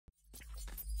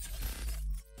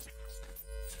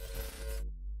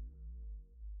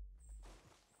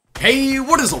Hey,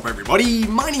 what is up everybody?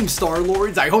 My name's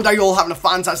Star-Lord. I hope that you're all having a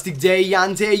fantastic day,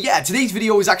 and yeah, today's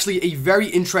video is actually a very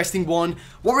interesting one.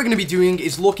 What we're going to be doing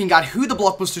is looking at who the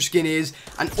Blockbuster skin is,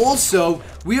 and also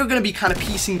we are going to be kind of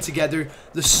piecing together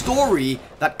the story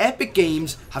that Epic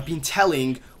Games have been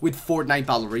telling with Fortnite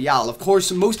Battle Royale. Of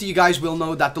course, most of you guys will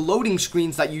know that the loading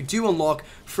screens that you do unlock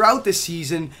throughout this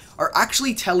season are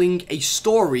actually telling a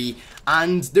story,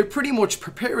 and they're pretty much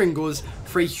preparing us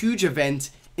for a huge event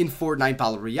in Fortnite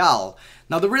Battle Royale.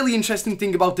 Now, the really interesting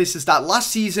thing about this is that last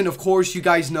season, of course, you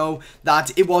guys know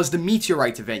that it was the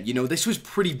Meteorite event. You know, this was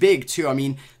pretty big too. I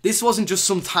mean, this wasn't just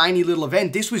some tiny little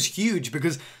event. This was huge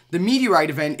because the Meteorite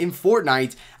event in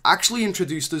Fortnite actually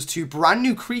introduced us to brand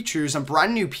new creatures and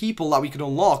brand new people that we could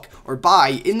unlock or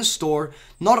buy in the store.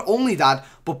 Not only that,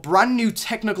 but brand new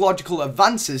technological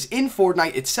advances in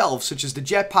Fortnite itself, such as the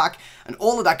jetpack and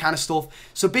all of that kind of stuff.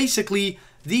 So basically,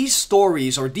 these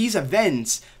stories or these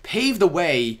events pave the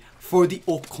way for the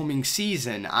upcoming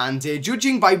season, and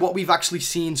judging by what we've actually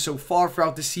seen so far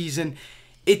throughout the season,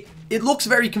 it looks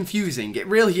very confusing. It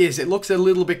really is. It looks a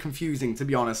little bit confusing, to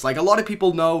be honest. Like, a lot of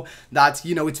people know that,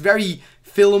 you know, it's very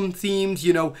film themed.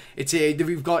 You know,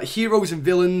 we've got heroes and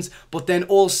villains, but then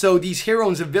also these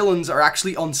heroes and villains are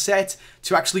actually on set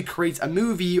to actually create a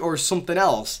movie or something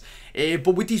else.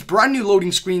 But with these brand new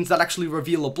loading screens that actually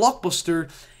reveal a blockbuster,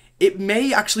 it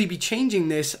may actually be changing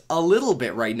this a little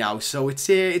bit right now. So it's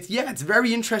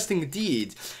very interesting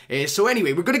indeed. So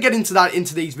anyway, we're going to get into that in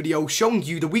today's video, showing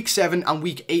you the week 7 and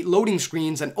week 8 loading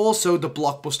screens and also the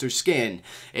Blockbuster skin.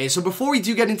 So before we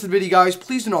do get into the video, guys,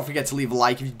 please do not forget to leave a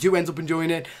like if you do end up enjoying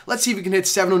it. Let's see if we can hit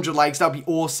 700 likes. That would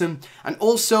be awesome. And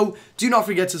also, do not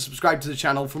forget to subscribe to the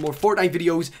channel for more Fortnite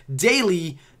videos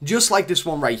daily, just like this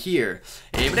one right here.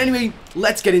 But anyway,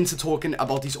 let's get into talking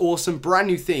about these awesome brand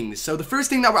new things. So the first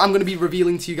thing that I'm going to be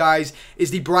revealing to you guys is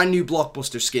the brand new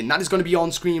Blockbuster skin. That is going to be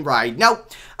on screen right now.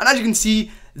 And as you can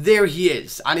see, there he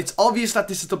is. And it's obvious that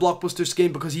this is the Blockbuster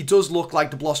skin because he does look like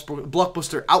the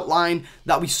Blockbuster outline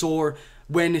that we saw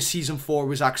when Season 4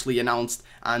 was actually announced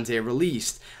and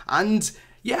released. And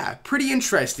yeah, pretty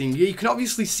interesting. You can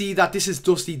obviously see that this is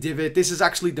Dusty Divot. This is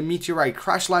actually the Meteorite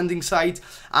crash landing site.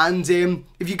 And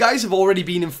if you guys have already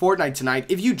been in Fortnite tonight,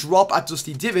 if you drop at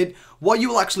Dusty Divot, what you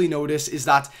will actually notice is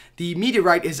that the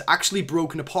Meteorite is actually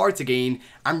broken apart again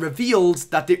and revealed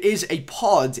that there is a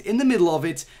pod in the middle of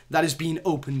it that is being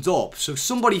opened up. So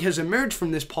somebody has emerged from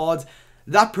this pod,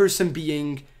 that person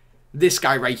being this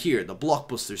guy right here, the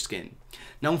Blockbuster skin.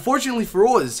 Now, unfortunately for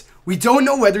us, we don't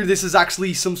know whether this is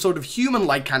actually some sort of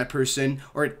human-like kind of person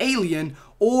or an alien,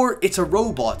 or it's a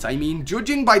robot. I mean,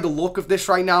 judging by the look of this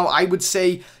right now, I would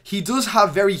say he does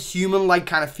have very human-like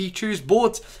kind of features,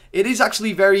 but it is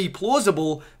actually very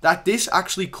plausible that this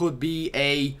actually could be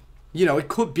a, you know, it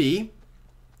could be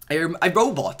a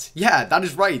robot. Yeah, that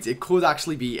is right. It could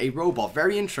actually be a robot.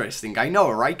 Very interesting. I know,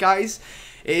 right, guys?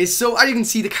 So as you can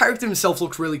see, the character himself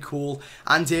looks really cool,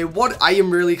 and what I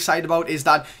am really excited about is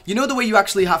that, you know, the way you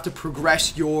actually have to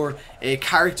progress your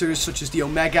characters, such as the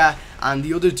Omega and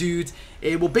the other dude.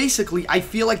 Well, basically, I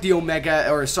feel like the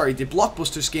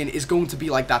Blockbuster skin is going to be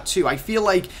like that too. I feel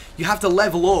like you have to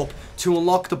level up to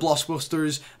unlock the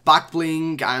Blockbuster's back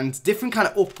bling and different kind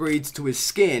of upgrades to his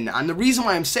skin. And the reason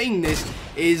why I'm saying this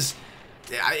is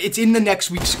it's in the next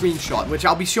week's screenshot, which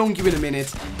I'll be showing you in a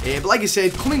minute. But like I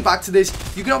said, coming back to this,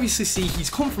 you can obviously see he's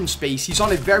come from space. He's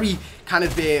on a very kind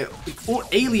of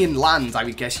alien land, I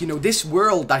would guess. You know, this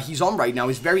world that he's on right now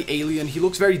is very alien. He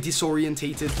looks very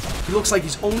disorientated. He looks like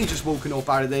he's only just woken up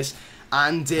out of this.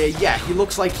 And yeah, he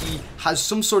looks like he has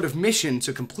some sort of mission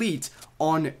to complete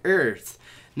on Earth.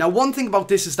 Now, one thing about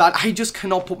this is that I just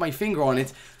cannot put my finger on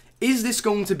it. Is this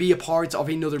going to be a part of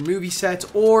another movie set,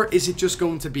 or is it just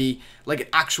going to be like an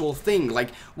actual thing?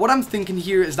 Like, what I'm thinking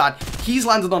here is that he's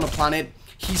landed on a planet,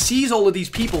 he sees all of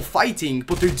these people fighting,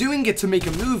 but they're doing it to make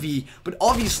a movie, but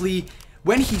obviously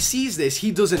when he sees this, he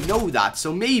doesn't know that.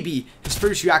 So maybe his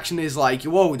first reaction is like,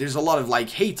 whoa, there's a lot of like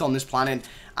hate on this planet.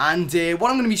 And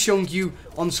what I'm going to be showing you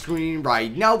on screen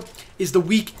right now is the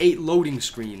week 8 loading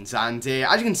screens. And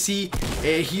as you can see,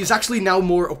 he is actually now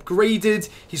more upgraded.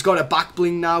 He's got a back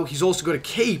bling now. He's also got a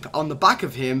cape on the back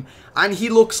of him. And he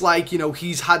looks like, you know,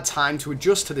 he's had time to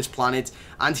adjust to this planet.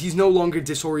 And he's no longer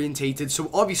disorientated. So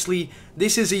obviously,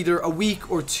 this is either a week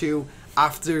or 2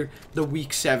 after the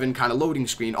week 7 kind of loading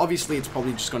screen. Obviously, it's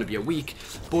probably just going to be a week,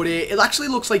 but it actually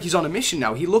looks like he's on a mission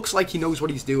now. He looks like he knows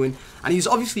what he's doing, and he's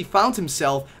obviously found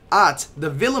himself at the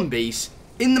villain base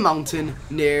in the mountain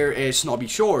near Snobby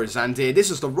Shores, and this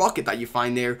is the rocket that you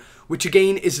find there, which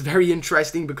again is very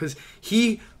interesting because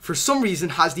he, for some reason,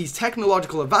 has these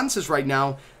technological advances right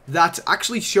now that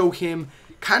actually show him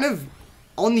kind of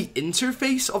on the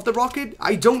interface of the rocket.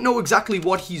 I don't know exactly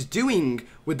what he's doing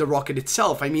with the rocket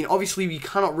itself. I mean, obviously we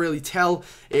cannot really tell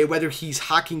whether he's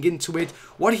hacking into it,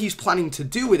 what he's planning to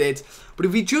do with it. But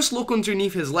if we just look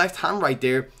underneath his left hand right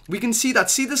there, we can see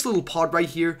that, see this little pod right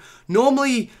here?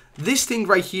 Normally, this thing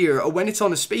right here, when it's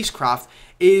on a spacecraft,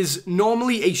 is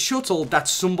normally a shuttle that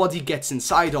somebody gets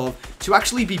inside of to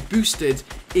actually be boosted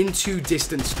into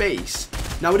distant space.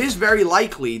 Now, it is very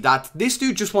likely that this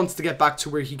dude just wants to get back to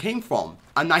where he came from,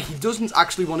 and that he doesn't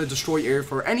actually want to destroy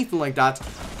Earth or anything like that.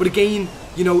 But again,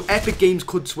 you know, Epic Games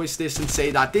could twist this and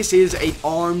say that this is a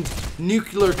armed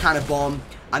nuclear kind of bomb,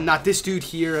 and that this dude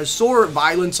here has sought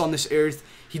violence on this Earth.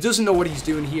 He doesn't know what he's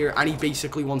doing here, and he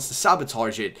basically wants to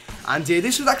sabotage it. And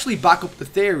this would actually back up the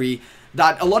theory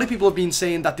that a lot of people have been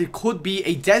saying that there could be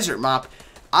a desert map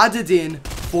added in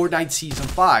Fortnite Season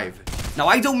 5. Now,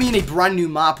 I don't mean a brand new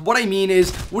map. What I mean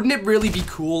is, wouldn't it really be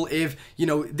cool if, you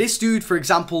know, this dude, for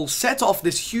example, set off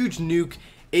this huge nuke,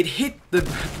 it hit the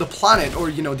planet, or,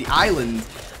 you know, the island,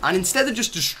 and instead of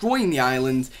just destroying the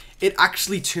island, it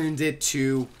actually turned it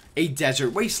to a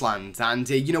desert wasteland. And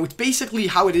you know, it's basically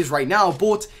how it is right now,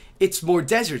 but it's more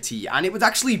deserty, and it would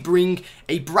actually bring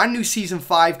a brand new Season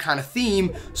 5 kind of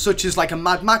theme, such as like a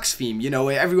Mad Max theme. You know,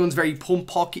 everyone's very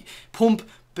punk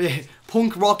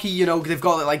rocky, you know, they've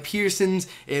got like piercings,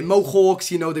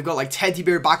 mohawks, you know, they've got like teddy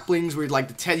bear back blings where like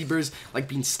the teddy bears like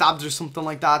being stabbed or something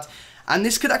like that. And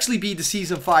this could actually be the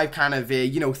Season 5 kind of,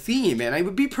 you know, theme, and it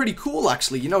would be pretty cool,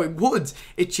 actually. You know, it would.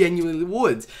 It genuinely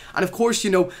would. And, of course, you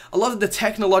know, a lot of the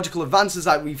technological advances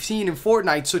that we've seen in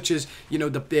Fortnite, such as, you know,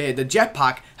 the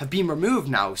jetpack, have been removed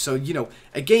now. So, you know,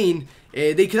 again,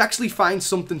 they could actually find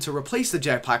something to replace the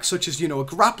jetpack, such as, you know, a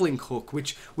grappling hook,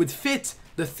 which would fit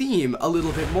the theme a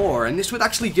little bit more, and this would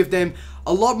actually give them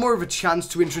a lot more of a chance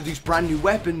to introduce brand new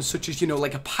weapons, such as, you know,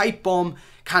 like a pipe bomb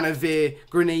kind of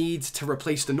grenades to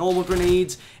replace the normal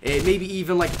grenades, maybe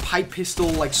even like a pipe pistol,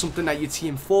 like something that you'd see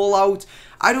in Fallout.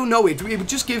 I don't know, it would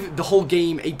just give the whole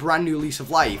game a brand new lease of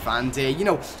life. And you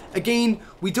know, again,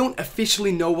 we don't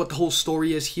officially know what the whole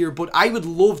story is here, but I would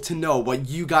love to know what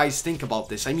you guys think about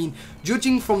this. I mean,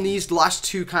 judging from these last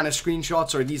two kind of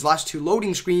screenshots, or these last two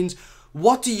loading screens,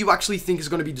 what do you actually think is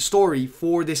going to be the story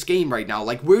for this game right now?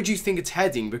 Like, where do you think it's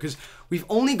heading? Because we've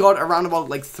only got around about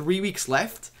like 3 weeks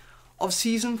left of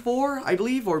Season 4, I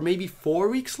believe, or maybe 4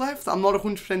 weeks left. I'm not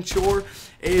 100% sure,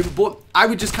 but I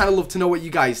would just kind of love to know what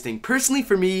you guys think. Personally,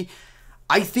 for me,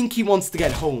 I think he wants to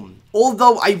get home.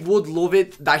 Although I would love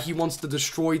it that he wants to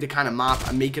destroy the kind of map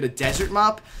and make it a desert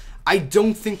map, I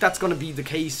don't think that's going to be the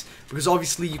case, because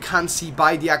obviously you can see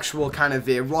by the actual kind of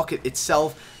rocket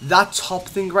itself, that top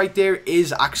thing right there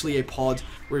is actually a pod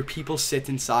where people sit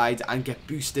inside and get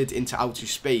boosted into outer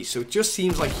space. So it just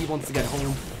seems like he wants to get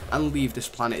home and leave this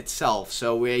planet itself.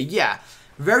 So yeah,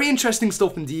 very interesting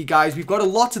stuff indeed, guys. We've got a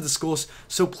lot to discuss,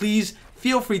 so please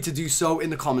feel free to do so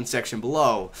in the comment section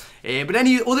below. But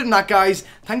other than that, guys,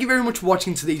 thank you very much for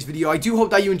watching today's video. I do hope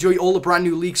that you enjoy all the brand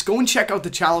new leaks. Go and check out the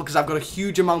channel, because I've got a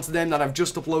huge amount of them that I've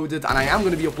just uploaded, and I am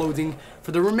going to be uploading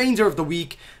for the remainder of the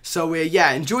week. So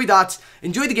yeah, enjoy that.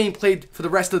 Enjoy the gameplay for the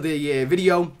rest of the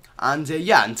video. And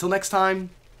yeah, until next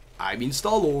time, I've been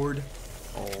Star-Lord.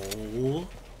 Oh,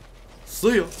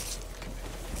 see ya.